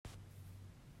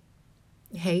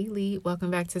Hey, Lee, welcome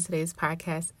back to today's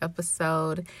podcast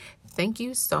episode. Thank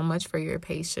you so much for your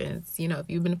patience. If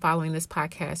you've been following this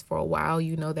podcast for a while,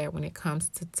 you know that when it comes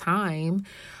to time,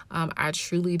 I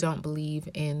truly don't believe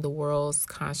in the world's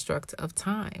construct of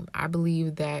time. I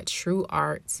believe that true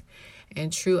art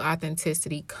and true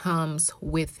authenticity comes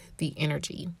with the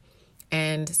energy.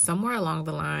 And somewhere along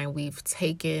the line, we've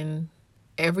taken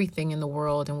everything in the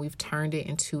world and we've turned it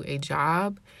into a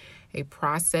job, a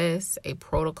process, a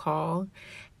protocol.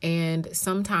 And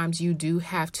sometimes you do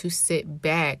have to sit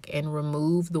back and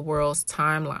remove the world's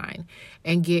timeline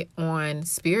and get on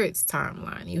Spirit's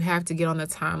timeline. You have to get on the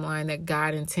timeline that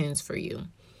God intends for you.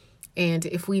 And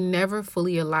if we never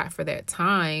fully allot for that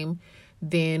time,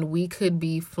 then we could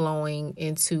be flowing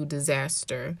into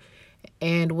disaster.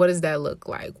 And what does that look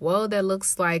like? Well, that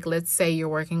looks like, let's say you're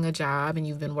working a job and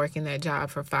you've been working that job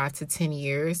for 5 to 10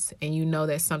 years, and you know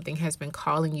that something has been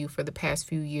calling you for the past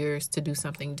few years to do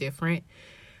something different.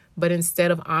 But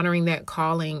instead of honoring that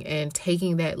calling and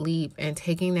taking that leap and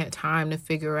taking that time to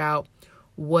figure out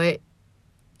what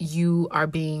you are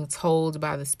being told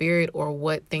by the Spirit or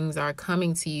what things are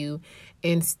coming to you,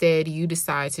 instead you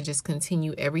decide to just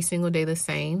continue every single day the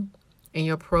same, and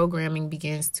your programming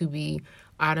begins to be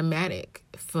automatic,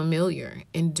 familiar,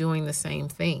 and doing the same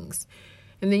things.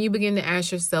 And then you begin to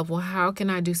ask yourself, well, how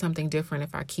can I do something different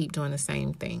if I keep doing the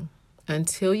same thing?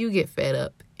 Until you get fed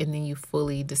up and then you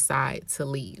fully decide to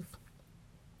leave.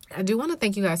 I do want to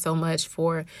thank you guys so much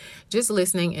for just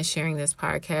listening and sharing this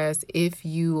podcast. If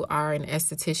you are an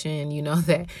esthetician, you know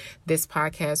that this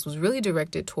podcast was really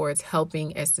directed towards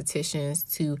helping estheticians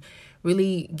to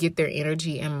really get their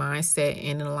energy and mindset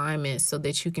in alignment so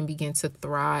that you can begin to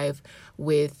thrive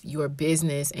with your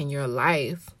business and your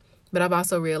life. But I've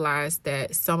also realized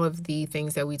that some of the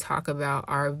things that we talk about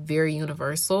are very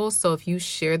universal. So if you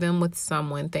share them with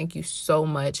someone, thank you so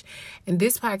much. And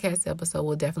this podcast episode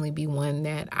will definitely be one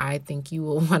that I think you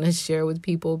will want to share with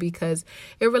people because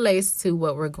it relates to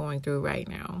what we're going through right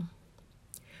now.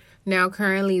 Now,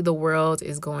 currently, the world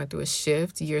is going through a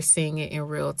shift. You're seeing it in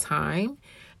real time.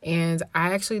 And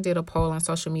I actually did a poll on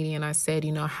social media and I said,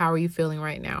 how are you feeling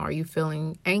right now? Are you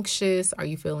feeling anxious? Are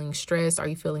you feeling stressed? Are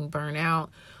you feeling burnout?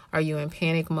 Are you in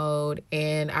panic mode?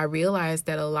 And I realized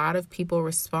that a lot of people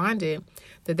responded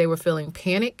that they were feeling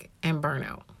panic and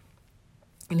burnout.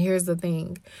 And here's the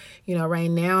thing,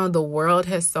 right now the world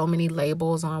has so many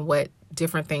labels on what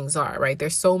different things are, right?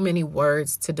 There's so many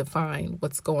words to define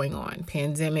what's going on.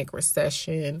 Pandemic,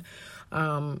 recession,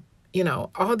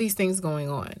 all these things going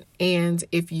on. And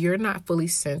if you're not fully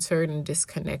centered and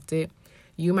disconnected,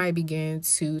 you might begin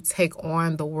to take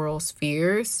on the world's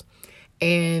fears,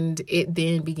 and it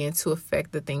then begins to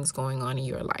affect the things going on in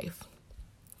your life.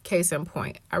 Case in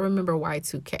point, I remember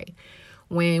Y2K.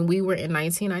 When we were in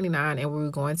 1999 and we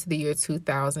were going to the year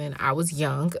 2000, I was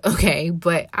young, okay?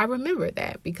 But I remember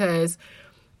that because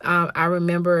I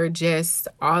remember just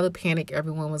all the panic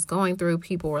everyone was going through.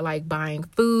 People were like buying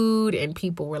food and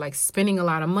people were like spending a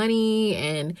lot of money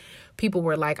and people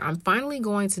were like, I'm finally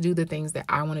going to do the things that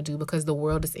I want to do because the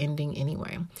world is ending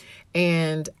anyway.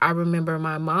 And I remember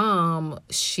my mom,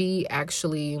 she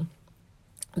actually,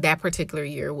 that particular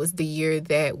year was the year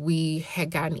that we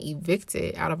had gotten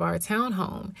evicted out of our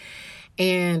townhome.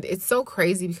 And it's so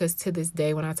crazy because to this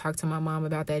day, when I talk to my mom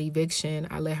about that eviction,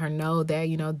 I let her know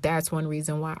that, that's one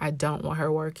reason why I don't want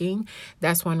her working.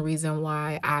 That's one reason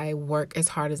why I work as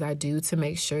hard as I do to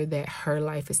make sure that her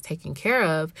life is taken care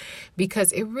of,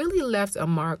 because it really left a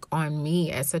mark on me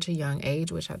at such a young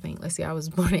age, which I think, I was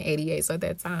born in 88. So at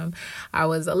that time I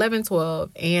was 11,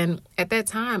 12. And at that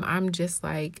time, I'm just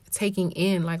like taking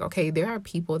in okay, there are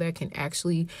people that can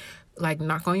actually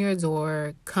knock on your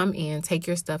door, come in, take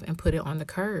your stuff and put it on the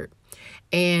curb.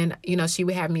 And, she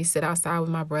would have me sit outside with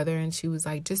my brother and she was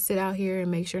like, just sit out here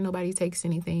and make sure nobody takes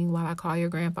anything while I call your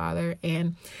grandfather.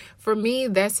 And for me,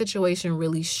 that situation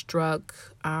really struck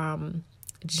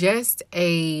just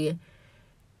a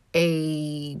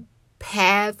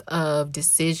path of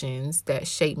decisions that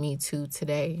shaped me to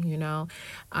today.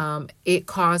 It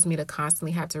caused me to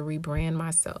constantly have to rebrand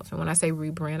myself. And when I say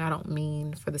rebrand, I don't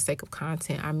mean for the sake of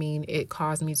content. I mean, it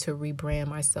caused me to rebrand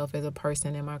myself as a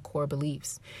person and my core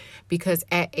beliefs, because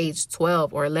at age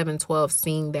 12 or 11, 12,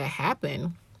 seeing that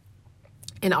happen,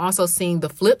 and also seeing the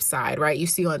flip side, right? You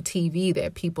see on TV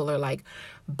that people are like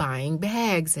buying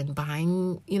bags and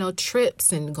buying,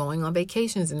 trips and going on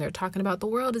vacations. And they're talking about the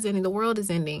world is ending. The world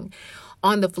is ending.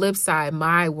 On the flip side,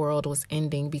 my world was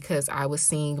ending because I was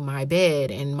seeing my bed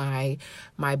and my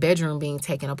bedroom being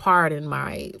taken apart and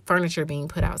my furniture being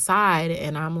put outside.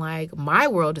 And I'm like, my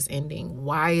world is ending.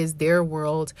 Why is their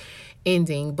world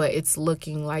ending, but it's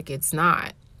looking like it's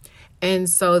not? And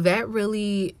so that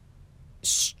really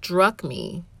struck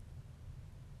me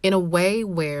in a way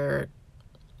where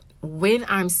when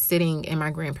I'm sitting in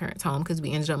my grandparents' home, because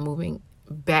we ended up moving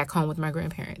back home with my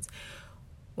grandparents,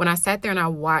 when I sat there and I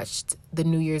watched the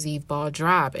New Year's Eve ball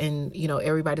drop, and, you know,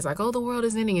 everybody's like, oh, the world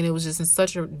is ending. And it was just in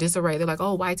such a disarray. They're like,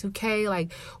 oh, Y2K,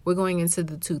 like, we're going into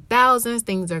the 2000s.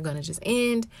 Things are going to just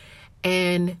end.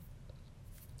 And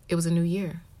it was a new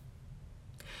year.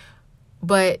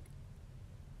 But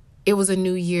it was a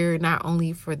new year not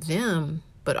only for them,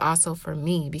 but also for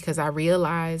me, because I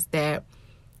realized that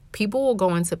people will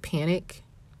go into panic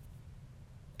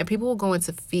and people will go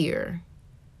into fear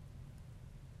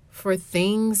for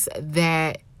things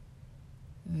that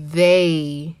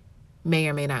they may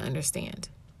or may not understand.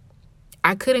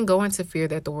 I couldn't go into fear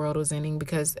that the world was ending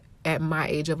because at my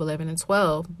age of 11 and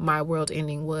 12, my world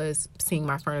ending was seeing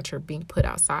my furniture being put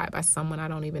outside by someone I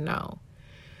don't even know.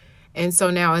 And so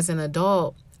now as an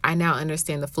adult, I now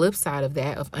understand the flip side of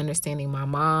that, of understanding my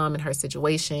mom and her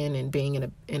situation and being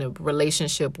in a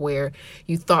relationship where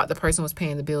you thought the person was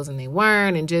paying the bills and they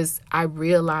weren't. And just, I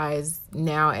realize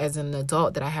now as an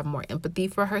adult that I have more empathy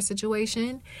for her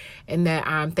situation, and that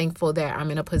I'm thankful that I'm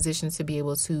in a position to be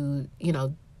able to, you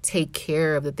know, take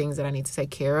care of the things that I need to take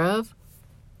care of.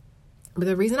 But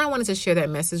the reason I wanted to share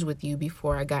that message with you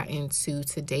before I got into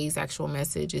today's actual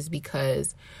message is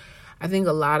because I think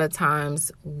a lot of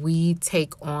times we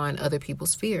take on other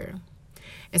people's fear.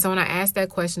 And so when I ask that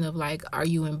question of like, are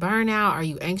you in burnout? Are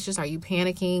you anxious? Are you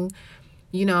panicking?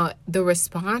 You know, the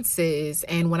responses,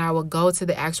 and when I would go to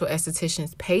the actual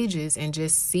esthetician's pages and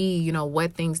just see, you know,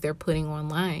 what things they're putting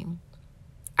online,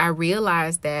 I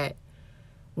realized that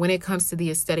when it comes to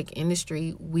the aesthetic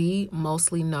industry, we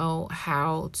mostly know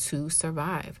how to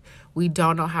survive. We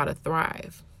don't know how to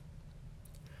thrive.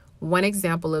 One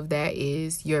example of that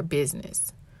is your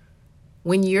business.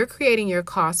 When you're creating your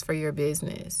costs for your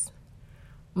business,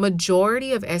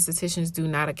 majority of estheticians do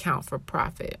not account for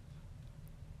profit.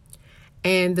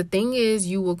 And the thing is,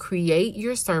 you will create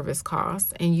your service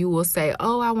costs and you will say,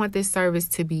 oh, I want this service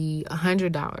to be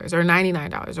 $100 or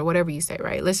 $99 or whatever you say,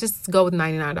 right? Let's just go with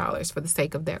 $99 for the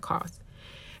sake of that cost.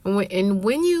 And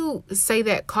when you say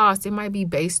that cost, it might be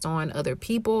based on other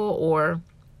people, or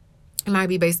it might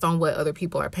be based on what other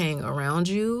people are paying around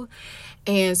you.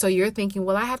 And so you're thinking,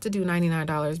 well, I have to do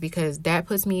 $99 because that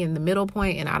puts me in the middle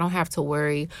point and I don't have to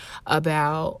worry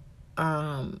about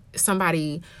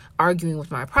somebody arguing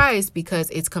with my price because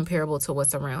it's comparable to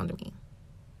what's around me.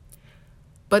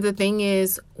 But the thing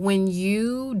is, when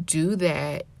you do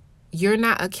that, you're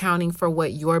not accounting for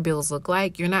what your bills look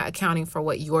like. You're not accounting for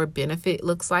what your benefit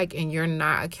looks like. And you're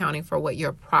not accounting for what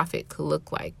your profit could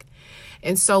look like.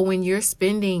 And so when you're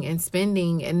spending and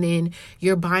then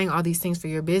you're buying all these things for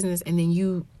your business, and then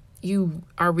you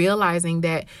are realizing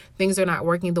that things are not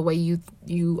working the way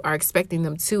you are expecting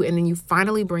them to, and then you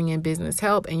finally bring in business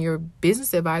help and your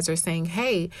business advisor is saying,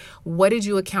 hey, what did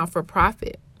you account for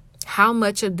profit? How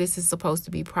much of this is supposed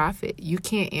to be profit? You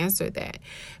can't answer that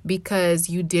because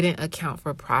you didn't account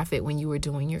for profit when you were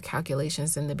doing your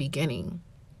calculations in the beginning.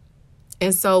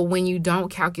 And so when you don't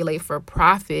calculate for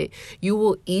profit, you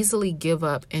will easily give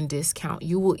up and discount.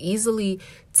 You will easily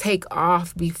take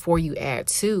off before you add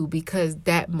to, because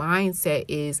that mindset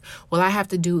is, well, I have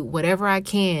to do whatever I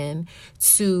can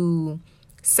to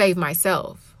save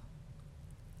myself.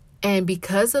 And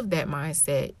because of that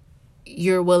mindset,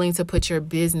 you're willing to put your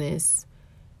business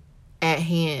at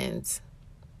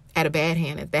a bad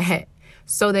hand at that,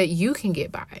 so that you can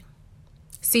get by.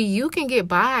 See, you can get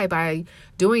by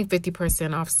doing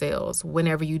 50% off sales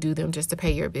whenever you do them just to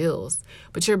pay your bills.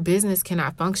 But your business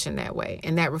cannot function that way.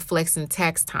 And that reflects in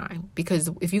tax time.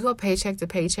 Because if you go paycheck to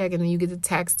paycheck and then you get to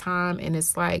tax time and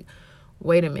it's like,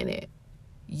 wait a minute,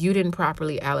 you didn't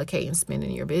properly allocate and spend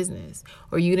in your business.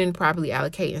 Or you didn't properly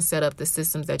allocate and set up the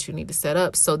systems that you need to set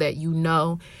up so that you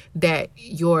know that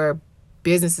your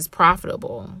business is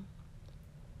profitable.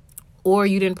 Or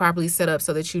you didn't properly set up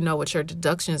so that you know what your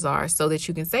deductions are so that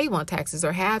you can save on taxes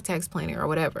or have tax planning or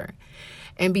whatever.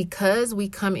 And because we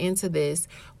come into this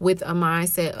with a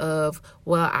mindset of,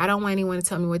 well, I don't want anyone to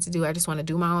tell me what to do. I just want to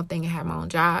do my own thing and have my own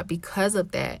job. Because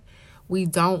of that, we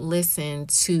don't listen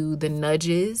to the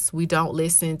nudges. We don't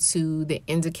listen to the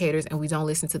indicators, and we don't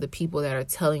listen to the people that are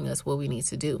telling us what we need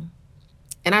to do.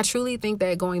 And I truly think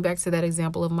that, going back to that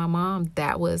example of my mom,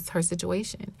 that was her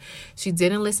situation. She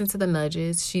didn't listen to the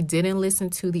nudges. She didn't listen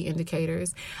to the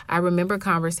indicators. I remember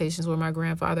conversations where my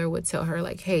grandfather would tell her,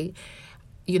 like, hey,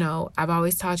 you know, I've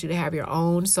always taught you to have your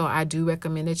own. So I do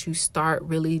recommend that you start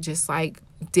really just like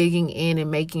digging in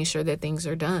and making sure that things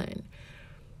are done,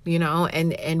 you know,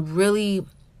 and really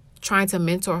trying to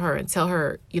mentor her and tell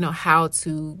her, how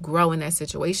to grow in that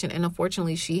situation. And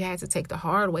unfortunately, she had to take the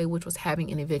hard way, which was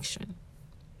having an eviction.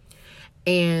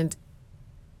 And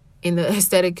in the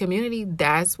aesthetic community,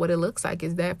 that's what it looks like,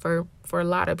 is that for a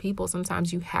lot of people,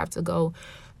 sometimes you have to go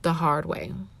the hard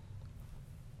way.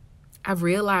 I've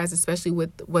realized, especially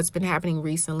with what's been happening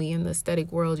recently in the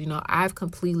aesthetic world, I've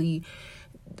completely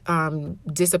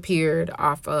disappeared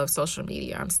off of social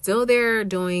media. I'm still there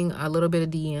doing a little bit of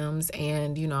DMs,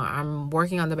 and I'm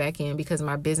working on the back end because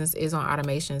my business is on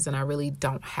automations and I really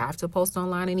don't have to post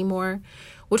online anymore,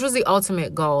 which was the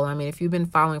ultimate goal. I mean, if you've been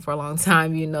following for a long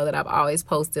time, you know that I've always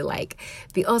posted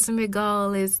the ultimate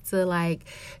goal is to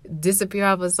disappear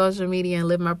off of social media and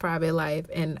live my private life.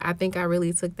 And I think I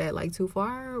really took that too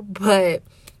far. But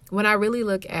when I really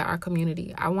look at our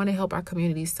community, I want to help our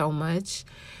community so much,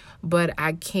 but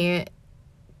I can't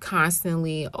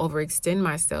constantly overextend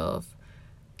myself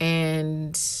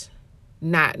and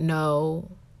not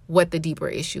know what the deeper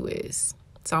issue is.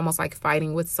 It's almost like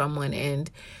fighting with someone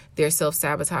and they're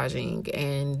self-sabotaging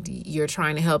and you're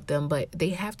trying to help them, but they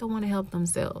have to want to help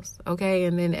themselves, okay?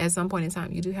 And then at some point in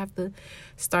time, you do have to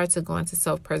start to go into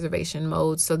self-preservation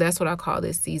mode. So that's what I call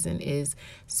this season, is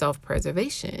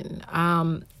self-preservation.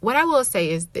 What I will say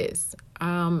is this.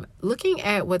 Looking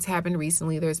at what's happened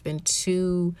recently, there's been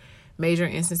 2 major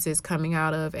instances coming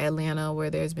out of Atlanta where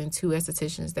there's been 2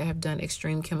 estheticians that have done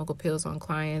extreme chemical peels on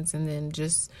clients, and then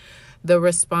just the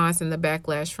response and the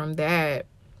backlash from that.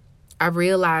 I've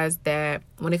realized that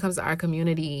when it comes to our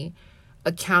community,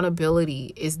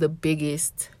 accountability is the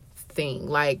biggest thing.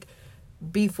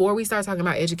 Before we start talking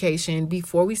about education,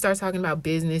 before we start talking about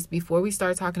business, before we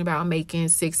start talking about making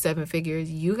 6-7 figures,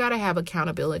 you got to have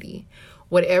accountability.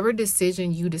 Whatever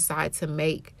decision you decide to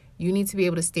make, you need to be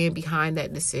able to stand behind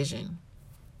that decision.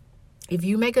 If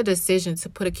you make a decision to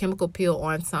put a chemical peel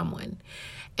on someone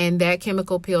and that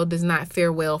chemical peel does not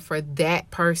fare well for that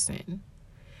person,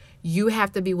 you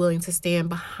have to be willing to stand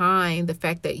behind the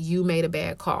fact that you made a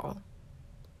bad call.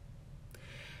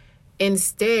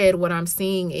 Instead, what I'm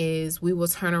seeing is we will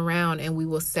turn around and we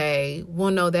will say, well,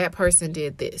 no, that person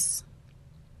did this.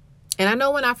 And I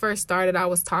know when I first started, I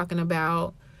was talking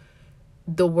about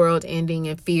the world ending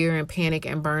and fear and panic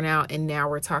and burnout. And now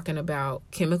we're talking about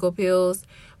chemical peels.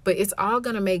 But it's all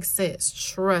going to make sense.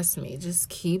 Trust me. Just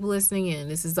keep listening in.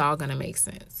 This is all going to make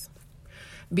sense.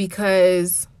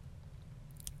 Because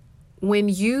when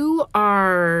you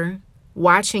are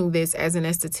watching this as an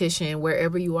esthetician,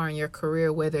 wherever you are in your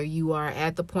career, whether you are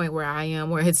at the point where I am,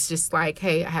 where it's just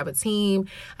hey, I have a team,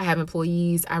 I have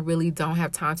employees, I really don't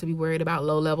have time to be worried about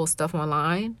low-level stuff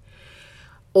online,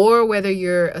 or whether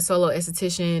you're a solo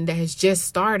esthetician that has just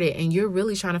started and you're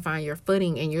really trying to find your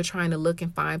footing and you're trying to look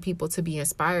and find people to be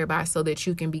inspired by so that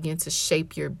you can begin to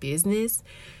shape your business,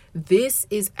 this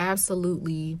is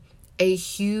absolutely a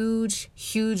huge,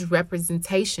 huge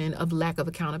representation of lack of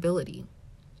accountability.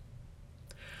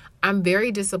 I'm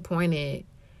very disappointed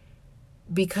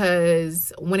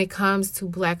because when it comes to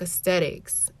Black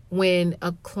aesthetics, when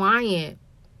a client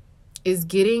is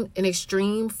getting an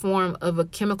extreme form of a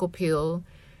chemical peel,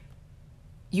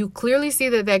 you clearly see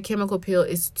that chemical peel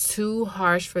is too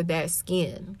harsh for that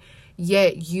skin,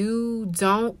 yet you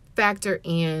don't factor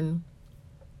in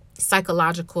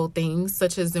psychological things,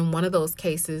 such as in one of those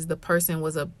cases, the person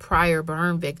was a prior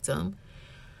burn victim.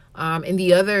 In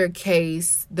the other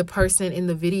case, the person in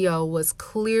the video was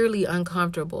clearly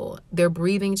uncomfortable. Their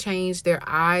breathing changed. Their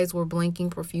eyes were blinking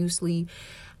profusely.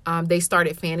 They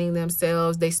started fanning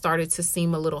themselves. They started to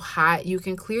seem a little hot. You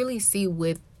can clearly see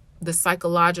with the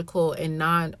psychological and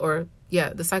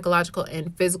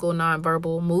physical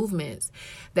nonverbal movements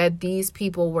that these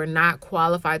people were not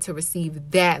qualified to receive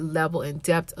that level and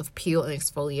depth of peel and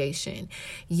exfoliation.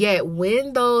 Yet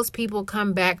when those people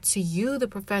come back to you, the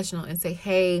professional, and say,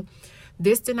 hey,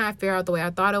 this did not fare out the way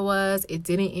I thought it was. It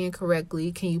didn't end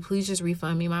correctly. Can you please just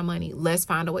refund me my money? Let's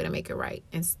find a way to make it right.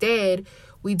 Instead,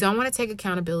 we don't want to take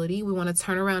accountability. We want to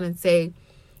turn around and say,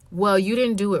 well, you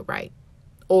didn't do it right.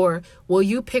 Or, well,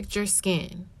 you picked your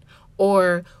skin.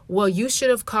 Or, well, you should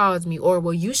have called me. Or,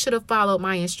 well, you should have followed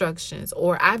my instructions.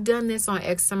 Or, I've done this on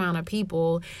X amount of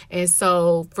people. And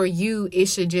so for you, it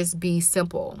should just be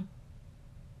simple.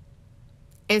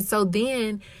 And so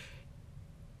then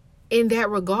in that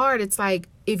regard, it's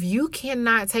if you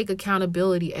cannot take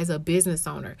accountability as a business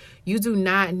owner, you do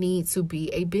not need to be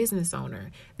a business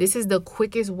owner. This is the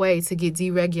quickest way to get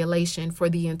deregulation for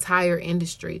the entire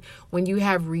industry. When you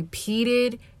have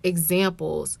repeated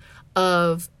examples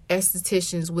of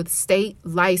estheticians with state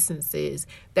licenses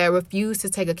that refuse to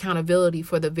take accountability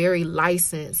for the very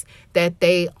license that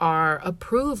they are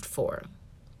approved for.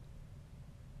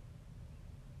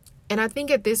 And I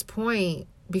think at this point,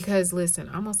 because listen,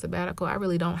 I'm on sabbatical, I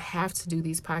really don't have to do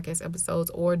these podcast episodes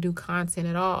or do content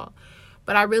at all.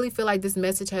 But I really feel like this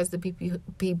message has to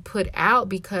be put out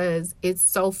because it's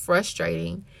so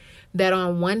frustrating that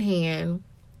on one hand,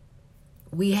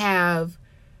 we have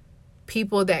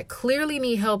people that clearly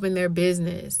need help in their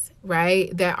business,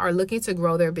 right? That are looking to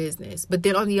grow their business. But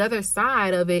then on the other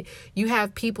side of it, you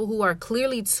have people who are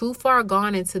clearly too far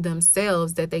gone into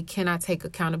themselves that they cannot take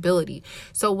accountability.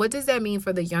 So what does that mean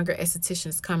for the younger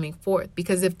estheticians coming forth?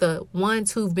 Because if the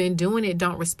ones who've been doing it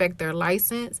don't respect their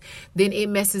license, then it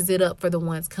messes it up for the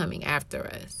ones coming after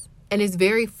us. And it's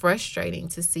very frustrating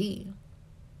to see.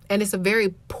 And it's a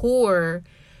very poor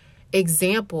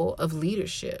example of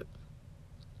leadership.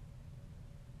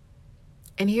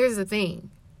 And here's the thing.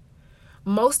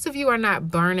 Most of you are not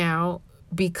burnout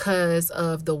because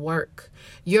of the work.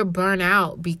 You're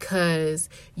burnout because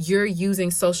you're using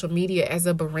social media as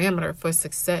a barometer for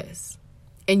success.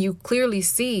 And you clearly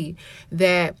see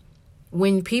that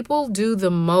when people do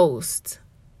the most,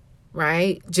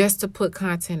 right, just to put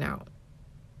content out,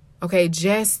 okay,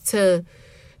 just to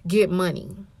get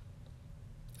money,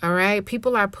 all right,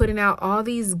 people are putting out all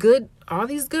these good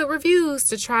reviews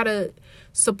to try to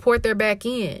support their back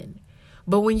end.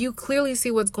 But when you clearly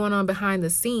see what's going on behind the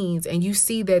scenes and you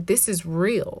see that this is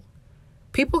real,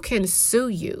 people can sue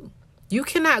you. You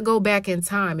cannot go back in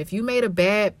time. If you made a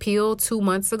bad pill 2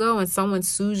 months ago and someone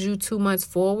sues you 2 months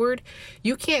forward,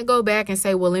 you can't go back and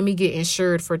say, well, let me get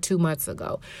insured for 2 months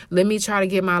ago. Let me try to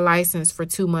get my license for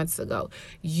 2 months ago.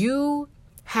 You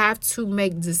have to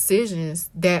make decisions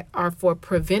that are for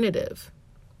preventative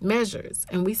measures.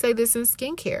 And we say this in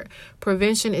skincare.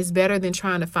 Prevention is better than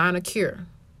trying to find a cure.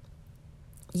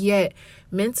 Yet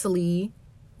mentally,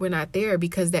 we're not there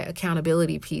because that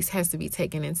accountability piece has to be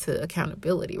taken into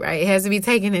accountability, right? It has to be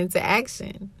taken into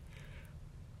action.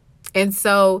 And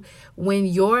so when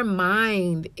your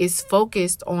mind is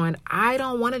focused on, I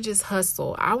don't want to just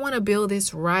hustle. I want to build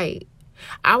this right.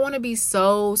 I want to be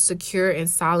so secure and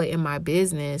solid in my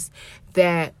business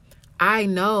that I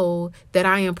know that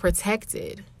I am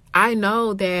protected. I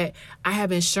know that I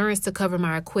have insurance to cover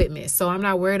my equipment, so I'm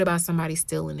not worried about somebody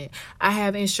stealing it. I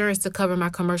have insurance to cover my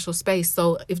commercial space,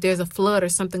 so if there's a flood or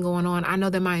something going on, I know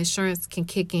that my insurance can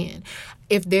kick in.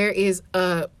 If there is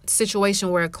a situation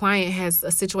where a client has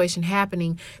a situation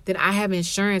happening, then I have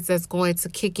insurance that's going to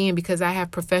kick in because I have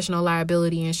professional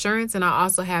liability insurance, and I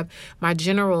also have my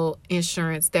general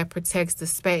insurance that protects the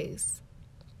space.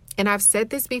 And I've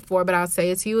said this before, but I'll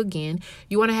say it to you again.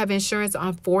 You want to have insurance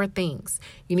on 4 things.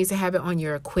 You need to have it on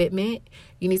your equipment.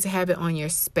 You need to have it on your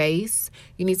space.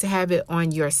 You need to have it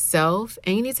on yourself.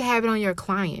 And you need to have it on your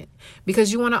client.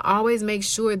 Because you want to always make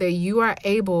sure that you are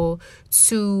able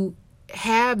to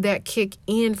have that kick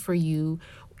in for you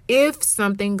if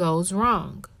something goes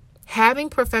wrong. Having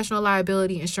professional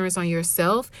liability insurance on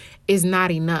yourself is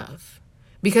not enough.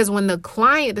 Because when the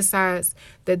client decides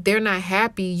that they're not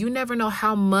happy, you never know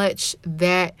how much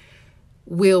that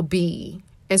will be.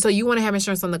 And so you want to have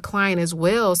insurance on the client as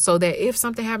well so that if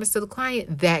something happens to the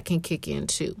client, that can kick in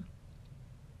too.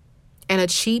 And a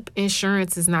cheap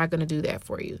insurance is not going to do that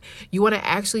for you. You want to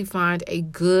actually find a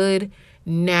good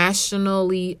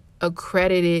nationally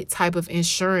accredited type of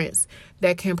insurance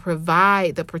that can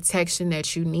provide the protection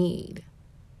that you need.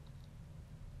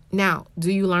 Now,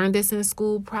 do you learn this in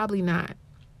school? Probably not.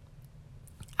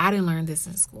 I didn't learn this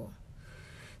in school.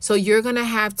 So you're going to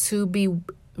have to be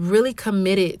really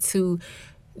committed to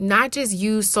not just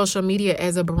use social media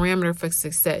as a barometer for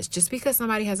success. Just because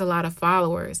somebody has a lot of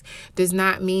followers does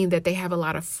not mean that they have a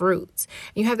lot of fruits.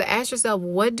 You have to ask yourself,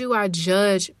 what do I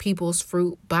judge people's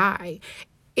fruit by?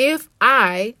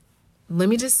 Let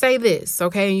me just say this,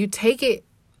 okay? And you take it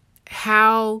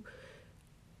however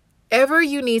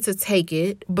you need to take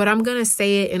it, but I'm going to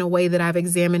say it in a way that I've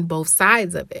examined both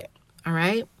sides of it. All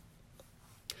right.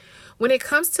 When it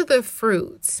comes to the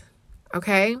fruits,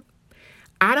 okay,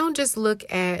 I don't just look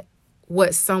at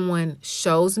what someone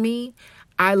shows me.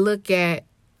 I look at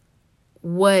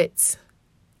what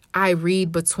I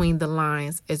read between the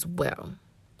lines as well.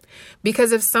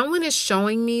 Because if someone is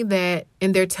showing me that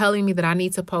and they're telling me that I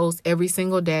need to post every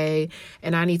single day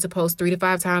and I need to post 3 to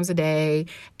 5 times a day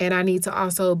and I need to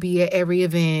also be at every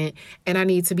event and I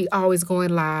need to be always going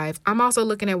live, I'm also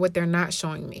looking at what they're not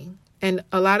showing me. And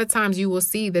a lot of times you will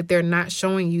see that they're not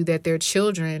showing you that their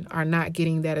children are not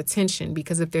getting that attention,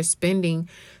 because if they're spending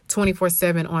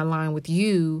 24/7 online with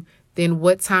you, then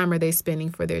what time are they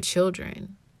spending for their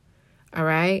children? All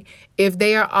right. If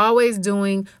they are always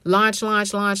doing launch,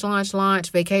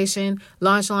 vacation,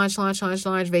 launch,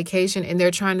 vacation, and they're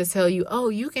trying to tell you, oh,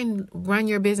 you can run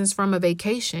your business from a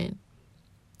vacation.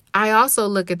 I also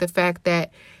look at the fact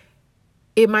that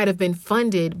it might have been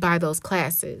funded by those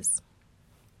classes.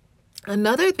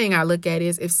 Another thing I look at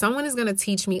is if someone is going to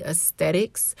teach me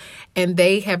aesthetics and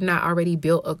they have not already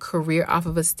built a career off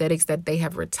of aesthetics that they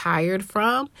have retired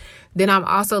from, then I'm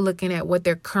also looking at what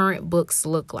their current books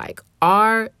look like.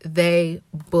 Are they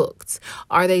booked?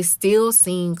 Are they still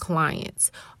seeing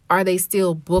clients? Are they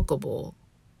still bookable?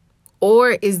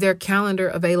 Or is their calendar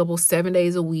available 7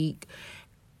 days a week,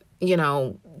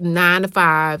 9 to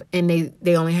 5, and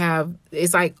they only have,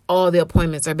 it's like all the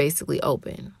appointments are basically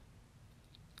open.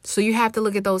 So you have to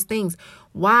look at those things.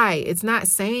 Why? It's not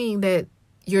saying that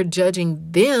you're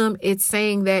judging them. It's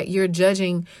saying that you're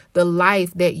judging the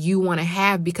life that you want to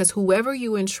have, because whoever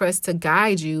you entrust to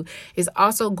guide you is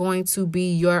also going to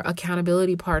be your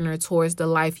accountability partner towards the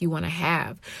life you want to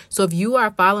have. So if you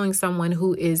are following someone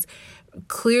who is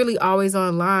clearly always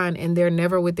online and they're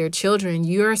never with their children,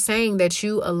 you're saying that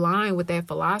you align with that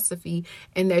philosophy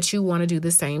and that you want to do the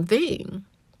same thing.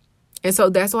 And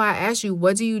so that's why I ask you,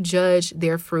 what do you judge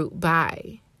their fruit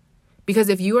by? Because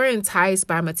if you are enticed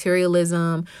by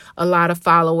materialism, a lot of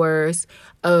followers,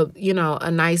 a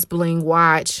nice bling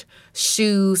watch,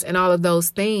 shoes, and all of those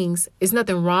things, there's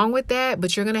nothing wrong with that,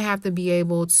 but you're going to have to be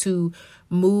able to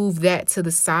move that to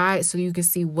the side so you can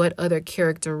see what other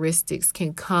characteristics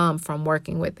can come from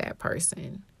working with that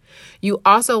person. You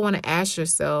also want to ask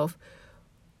yourself,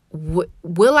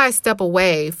 will I step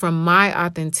away from my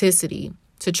authenticity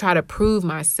to try to prove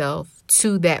myself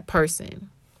to that person?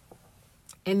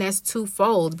 And that's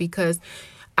twofold, because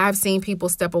I've seen people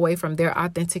step away from their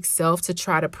authentic self to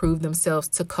try to prove themselves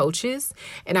to coaches.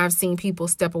 And I've seen people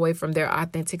step away from their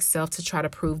authentic self to try to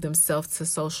prove themselves to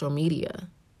social media.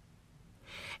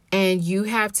 And you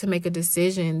have to make a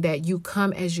decision that you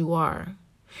come as you are.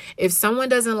 If someone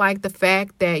doesn't like the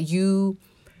fact that you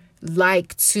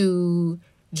like to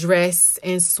dress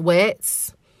in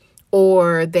sweats,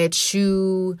 or that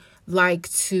you like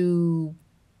to,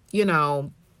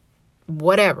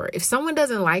 whatever. If someone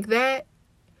doesn't like that,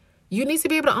 you need to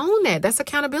be able to own that. That's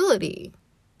accountability.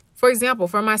 For example,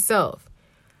 for myself,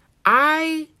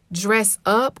 I dress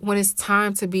up when it's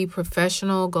time to be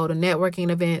professional, go to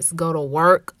networking events, go to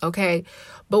work, okay?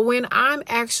 But when I'm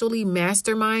actually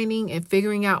masterminding and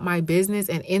figuring out my business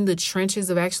and in the trenches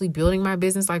of actually building my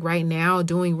business, like right now,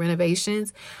 doing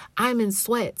renovations, I'm in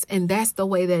sweats, and that's the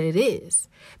way that it is.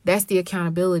 That's the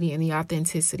accountability and the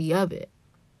authenticity of it.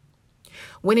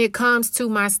 When it comes to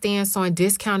my stance on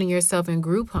discounting yourself in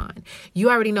Groupon, you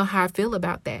already know how I feel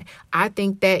about that. I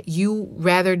think that you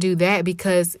rather do that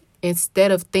because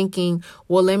instead of thinking,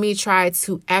 well, let me try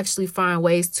to actually find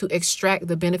ways to extract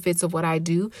the benefits of what I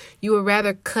do, you would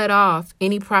rather cut off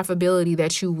any profitability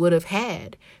that you would have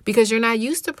had because you're not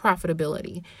used to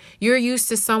profitability. You're used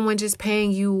to someone just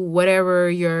paying you whatever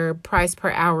your price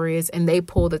per hour is, and they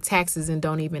pull the taxes and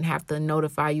don't even have to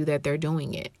notify you that they're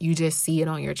doing it. You just see it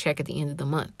on your check at the end of the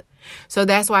month. So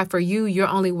that's why for you, you're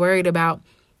only worried about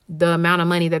the amount of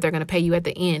money that they're going to pay you at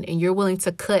the end, and you're willing to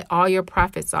cut all your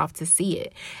profits off to see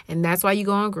it. And that's why you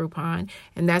go on Groupon,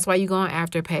 and that's why you go on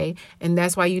Afterpay, and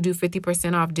that's why you do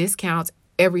 50% off discounts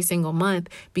every single month,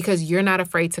 because you're not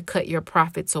afraid to cut your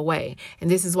profits away. And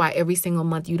this is why every single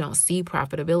month you don't see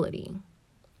profitability.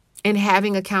 And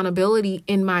having accountability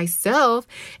in myself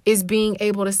is being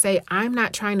able to say, I'm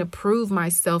not trying to prove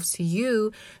myself to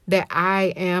you that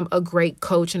I am a great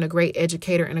coach and a great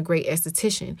educator and a great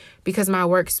esthetician, because my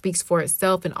work speaks for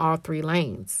itself in all three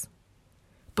lanes.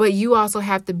 But you also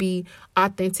have to be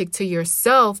authentic to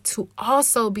yourself to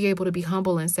also be able to be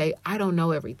humble and say, I don't know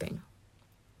everything.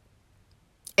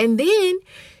 And then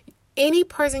any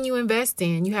person you invest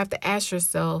in, you have to ask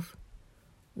yourself,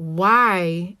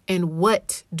 why and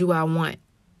what do I want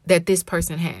that this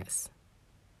person has?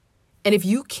 And if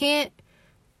you can't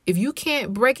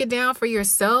break it down for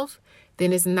yourself,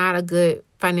 then it's not a good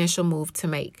financial move to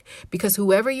make, because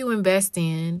whoever you invest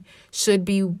in should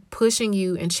be pushing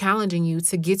you and challenging you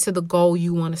to get to the goal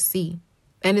you want to see.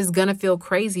 And it's going to feel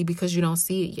crazy because you don't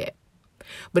see it yet.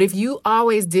 But if you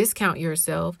always discount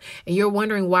yourself and you're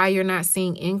wondering why you're not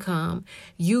seeing income,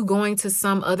 you going to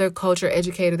some other coach or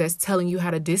educator that's telling you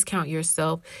how to discount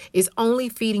yourself is only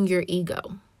feeding your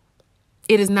ego.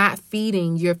 It is not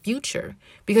feeding your future,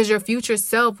 because your future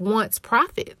self wants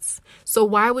profits. So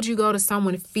why would you go to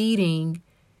someone feeding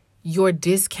your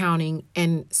discounting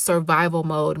and survival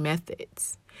mode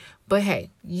methods? But hey,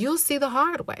 you'll see the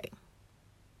hard way.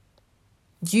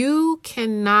 You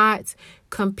cannot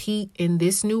compete in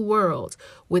this new world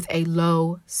with a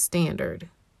low standard.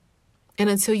 And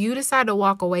until you decide to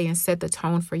walk away and set the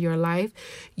tone for your life,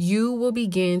 you will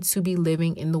begin to be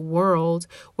living in the world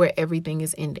where everything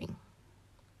is ending.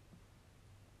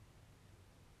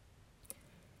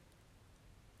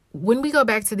 when we go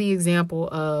back to the example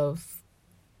of,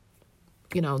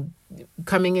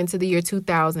 coming into the year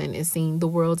 2000 and seeing the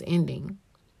world ending,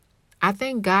 I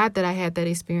thank God that I had that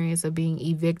experience of being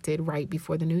evicted right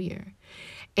before the new year.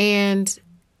 And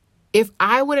if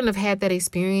I wouldn't have had that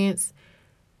experience,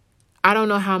 I don't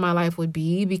know how my life would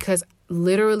be, because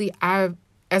literally as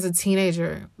a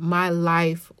teenager, my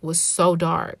life was so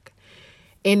dark.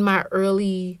 In my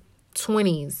early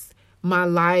 20s, my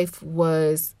life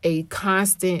was a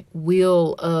constant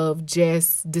wheel of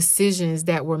just decisions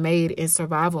that were made in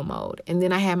survival mode. And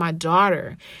then I had my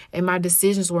daughter, and my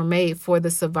decisions were made for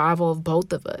the survival of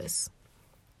both of us.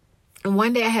 And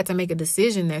one day I had to make a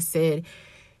decision that said,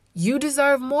 you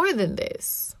deserve more than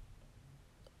this.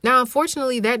 Now,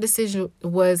 unfortunately, that decision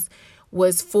was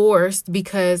forced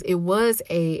because it was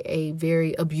a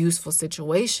very abuseful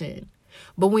situation.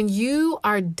 But when you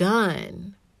are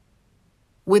done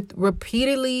with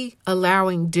repeatedly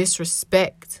allowing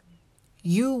disrespect,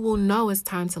 you will know it's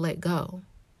time to let go.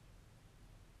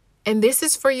 And this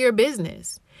is for your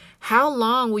business. How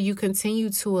long will you continue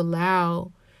to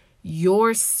allow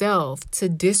yourself to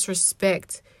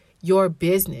disrespect your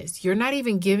business? You're not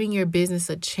even giving your business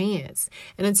a chance.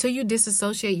 And until you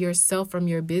disassociate yourself from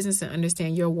your business and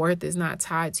understand your worth is not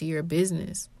tied to your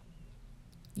business,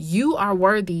 you are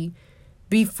worthy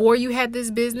before you had this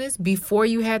business, before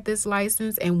you had this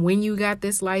license, and when you got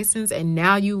this license, and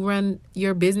now you run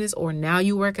your business, or now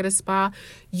you work at a spa,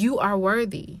 you are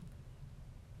worthy.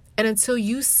 And until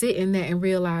you sit in that and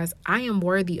realize, I am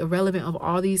worthy, irrelevant of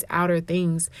all these outer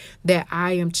things that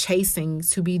I am chasing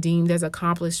to be deemed as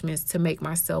accomplishments to make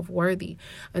myself worthy.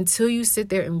 Until you sit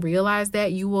there and realize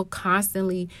that, you will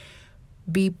constantly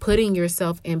be putting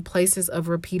yourself in places of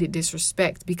repeated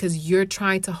disrespect, because you're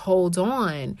trying to hold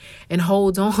on and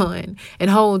hold on and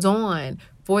hold on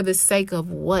for the sake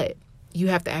of what? You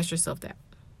have to ask yourself that.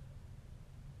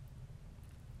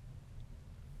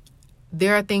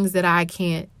 There are things that I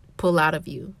can't pull out of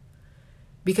you,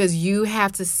 because you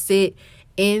have to sit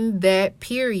in that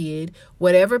period,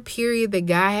 whatever period that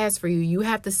God has for you. You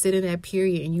have to sit in that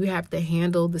period and you have to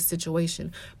handle the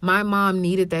situation. My mom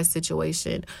needed that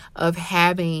situation of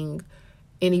having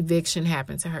an eviction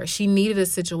happen to her. She needed a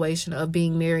situation of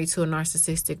being married to a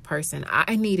narcissistic person.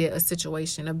 I needed a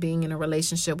situation of being in a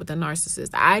relationship with a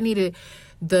narcissist. I needed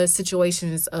the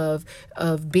situations of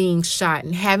being shot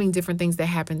and having different things that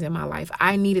happened in my life.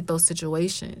 I needed those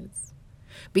situations.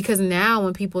 Because now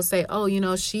when people say,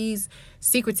 oh, she's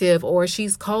secretive, or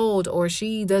she's cold, or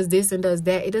she does this and does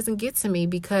that, it doesn't get to me,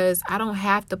 because I don't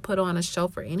have to put on a show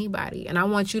for anybody. And I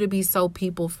want you to be so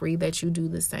people free that you do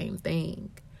the same thing.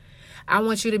 I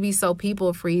want you to be so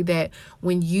people free that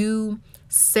when you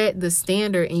set the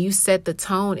standard and you set the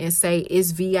tone and say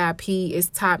it's VIP, it's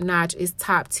top notch, it's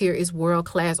top tier, it's world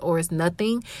class, or it's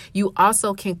nothing, you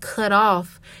also can cut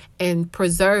off and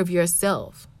preserve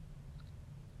yourself.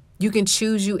 You can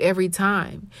choose you every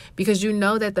time, because you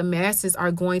know that the masses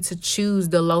are going to choose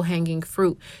the low-hanging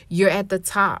fruit. You're at the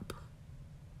top.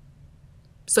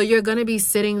 So you're going to be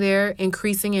sitting there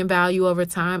increasing in value over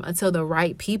time until the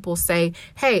right people say,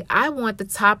 hey, I want the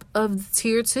top of the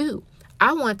tier too.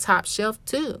 I want top shelf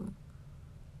too.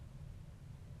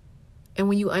 And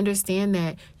when you understand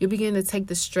that, you begin to take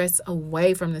the stress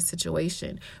away from the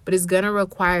situation. But it's going to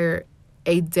require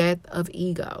a death of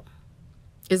ego.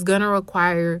 It's going to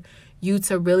require you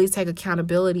to really take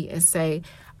accountability and say,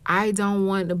 I don't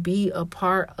want to be a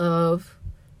part of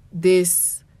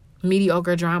this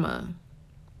mediocre drama.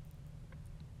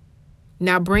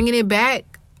 Now, bringing it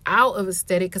back out of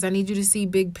aesthetic, because I need you to see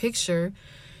big picture.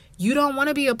 You don't want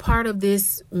to be a part of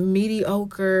this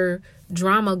mediocre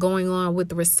drama going on with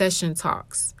the recession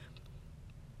talks.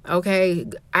 Okay,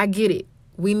 I get it.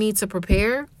 We need to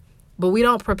prepare, but we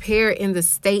don't prepare in the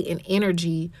state and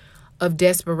energy of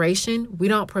desperation. We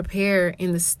don't prepare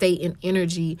in the state and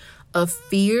energy of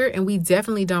fear, and we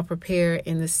definitely don't prepare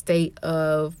in the state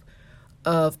of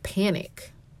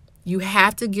panic. You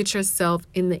have to get yourself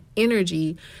in the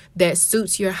energy that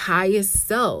suits your highest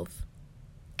self,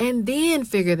 and then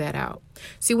figure that out.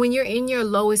 See, when you're in your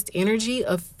lowest energy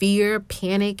of fear,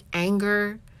 panic,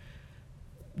 anger,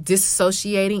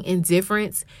 disassociating,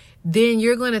 indifference, then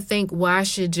you're going to think, well, I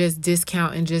should just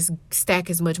discount and just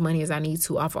stack as much money as I need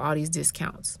to off of all these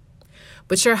discounts.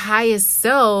 But your highest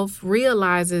self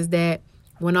realizes that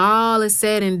when all is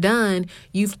said and done,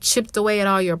 you've chipped away at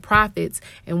all your profits.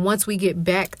 And once we get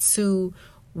back to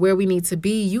where we need to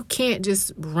be, you can't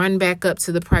just run back up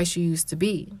to the price you used to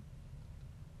be.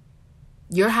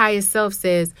 Your highest self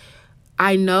says,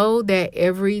 I know that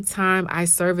every time I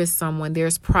service someone,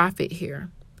 there's profit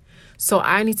here. So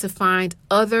I need to find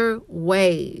other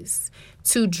ways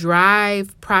to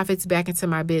drive profits back into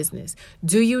my business?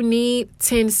 Do you need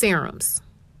 10 serums?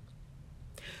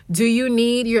 Do you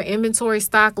need your inventory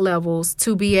stock levels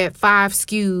to be at 5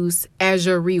 SKUs as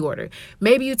your reorder?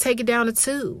 Maybe you take it down to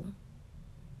 2.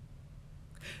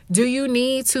 Do you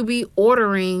need to be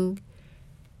ordering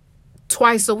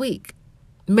twice a week?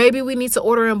 Maybe we need to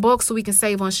order in bulk so we can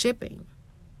save on shipping.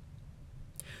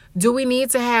 Do we need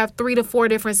to have 3 to 4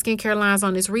 different skincare lines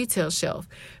on this retail shelf?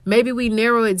 Maybe we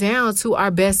narrow it down to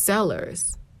our best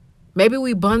sellers. Maybe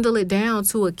we bundle it down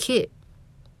to a kit.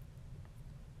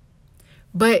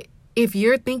 But if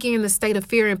you're thinking in the state of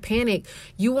fear and panic,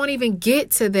 you won't even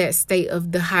get to that state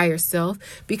of the higher self,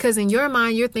 because in your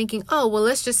mind, you're thinking, oh, well,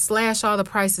 let's just slash all the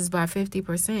prices by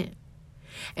 50%.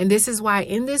 And this is why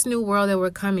in this new world that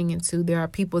we're coming into, there are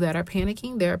people that are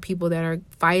panicking. There are people that are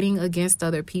fighting against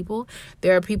other people.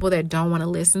 There are people that don't want to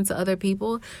listen to other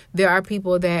people. There are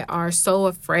people that are so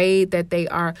afraid that they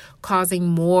are causing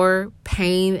more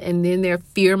pain, and then they're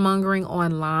fear-mongering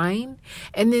online.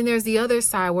 And then there's the other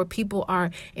side where people are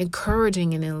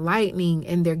encouraging and enlightening,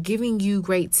 and they're giving you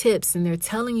great tips, and they're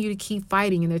telling you to keep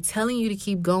fighting, and they're telling you to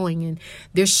keep going, and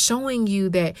they're showing you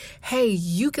that, hey,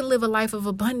 you can live a life of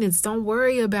abundance. Don't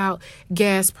worry about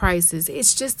gas prices.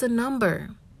 It's just a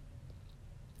number.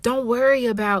 Don't worry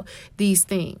about these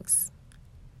things.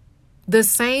 The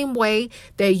same way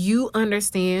that you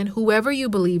understand whoever you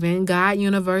believe in, God,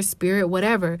 universe, spirit,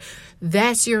 whatever,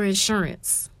 that's your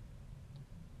insurance.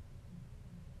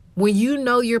 When you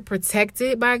know you're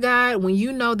protected by God, when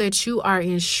you know that you are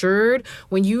insured,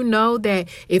 when you know that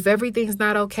if everything's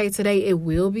not okay today, it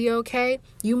will be okay,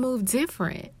 you move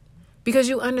different. Because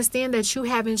you understand that you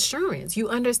have insurance. You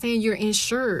understand you're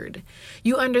insured.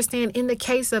 You understand in the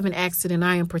case of an accident,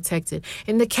 I am protected.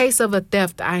 In the case of a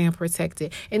theft, I am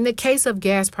protected. In the case of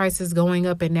gas prices going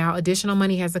up and now additional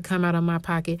money has to come out of my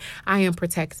pocket, I am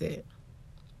protected.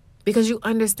 Because you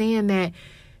understand that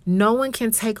no one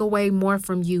can take away more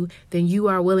from you than you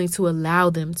are willing to allow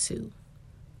them to.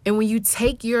 And when you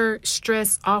take your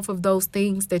stress off of those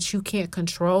things that you can't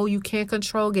control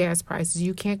gas prices,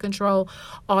 you can't control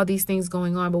all these things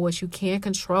going on, but what you can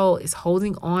control is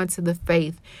holding on to the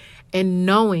faith and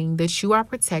knowing that you are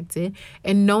protected,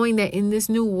 and knowing that in this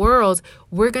new world,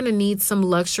 we're going to need some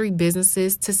luxury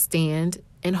businesses to stand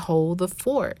and hold the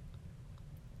fort.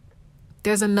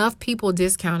 There's enough people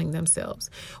discounting themselves.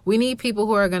 We need people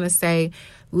who are going to say,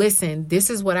 listen,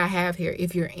 this is what I have here.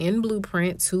 If you're in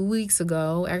Blueprint 3 weeks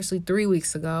ago,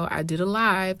 I did a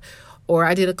live, or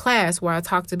I did a class where I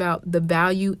talked about the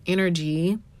value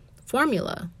energy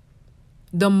formula.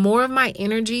 The more of my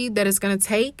energy that it's going to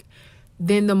take,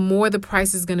 then the more the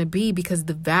price is going to be, because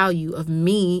the value of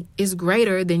me is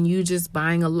greater than you just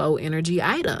buying a low energy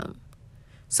item.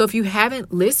 So if you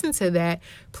haven't listened to that,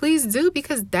 please do,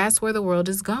 because that's where the world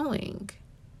is going.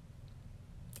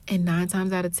 And 9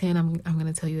 times out of 10, I'm going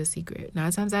to tell you a secret.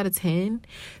 9 times out of 10,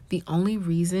 the only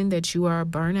reason that you are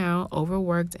burnout,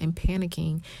 overworked, and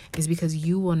panicking is because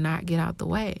you will not get out the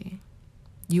way.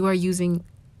 You are using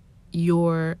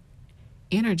your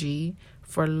energy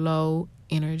for low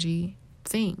energy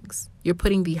things. You're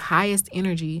putting the highest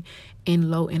energy in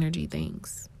low energy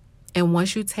things. And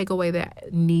once you take away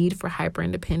that need for hyper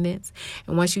independence,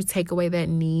 and once you take away that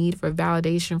need for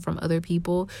validation from other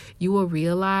people, you will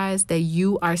realize that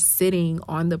you are sitting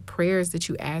on the prayers that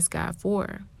you ask God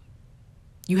for.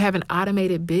 You have an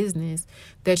automated business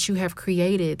that you have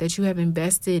created, that you have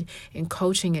invested in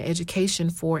coaching and education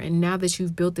for. And now that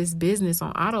you've built this business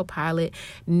on autopilot,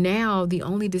 now the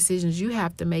only decisions you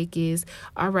have to make is,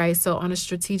 all right, so on a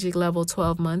strategic level,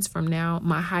 12 months from now,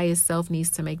 my highest self needs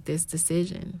to make this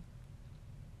decision.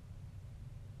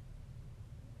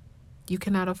 You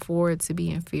cannot afford to be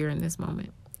in fear in this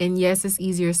moment. And yes, it's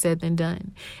easier said than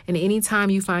done. And anytime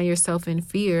you find yourself in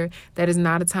fear, that is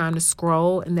not a time to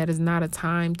scroll, and that is not a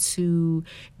time to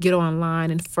get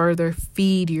online and further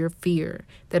feed your fear.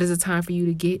 That is a time for you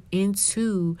to get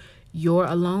into your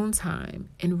alone time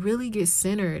and really get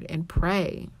centered and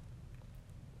pray.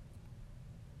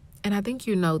 And I think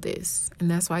you know this,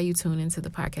 and that's why you tune into the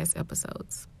podcast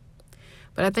episodes.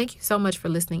 But I thank you so much for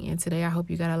listening in today. I hope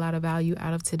you got a lot of value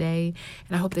out of today.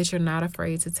 And I hope that you're not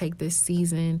afraid to take this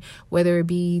season, whether it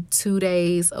be 2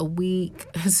 days, a week,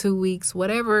 2 weeks,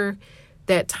 whatever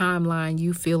that timeline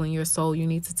you feel in your soul you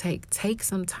need to take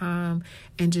some time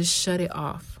and just shut it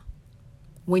off.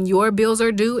 When your bills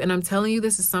are due, and I'm telling you,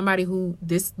 this is somebody who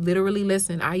literally,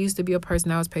 listen, I used to be a person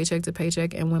that was paycheck to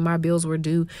paycheck. And when my bills were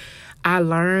due, I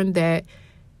learned that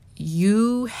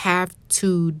you have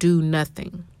to do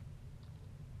nothing.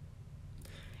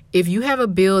 If you have a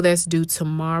bill that's due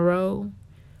tomorrow,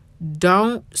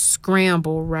 don't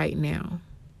scramble right now.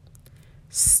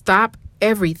 Stop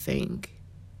everything.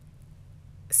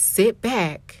 Sit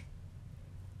back.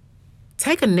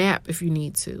 Take a nap if you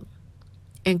need to.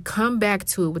 And come back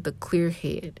to it with a clear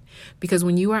head. Because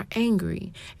when you are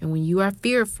angry and when you are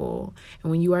fearful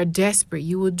and when you are desperate,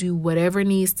 you will do whatever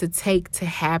needs to take to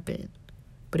happen.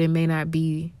 But it may not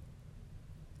be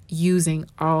using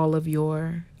all of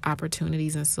your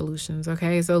opportunities and solutions.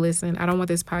 Okay, so listen, I don't want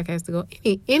this podcast to go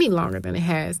any longer than it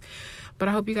has. But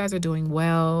I hope you guys are doing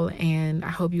well, and I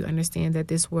hope you understand that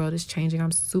this world is changing.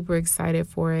 I'm super excited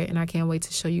for it, and I can't wait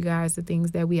to show you guys the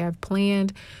things that we have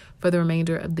planned for the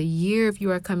remainder of the year. If you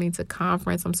are coming to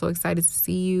conference, I'm so excited to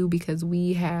see you because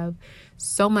we have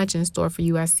so much in store for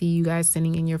you. I see you guys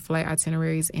sending in your flight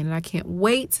itineraries, and I can't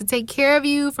wait to take care of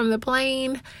you from the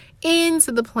plane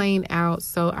into the plane out.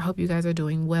 So I hope you guys are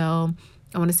doing well.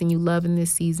 I want to send you love in this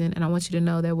season, and I want you to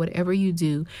know that whatever you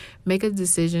do, make a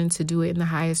decision to do it in the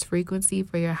highest frequency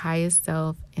for your highest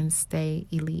self and stay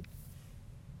elite.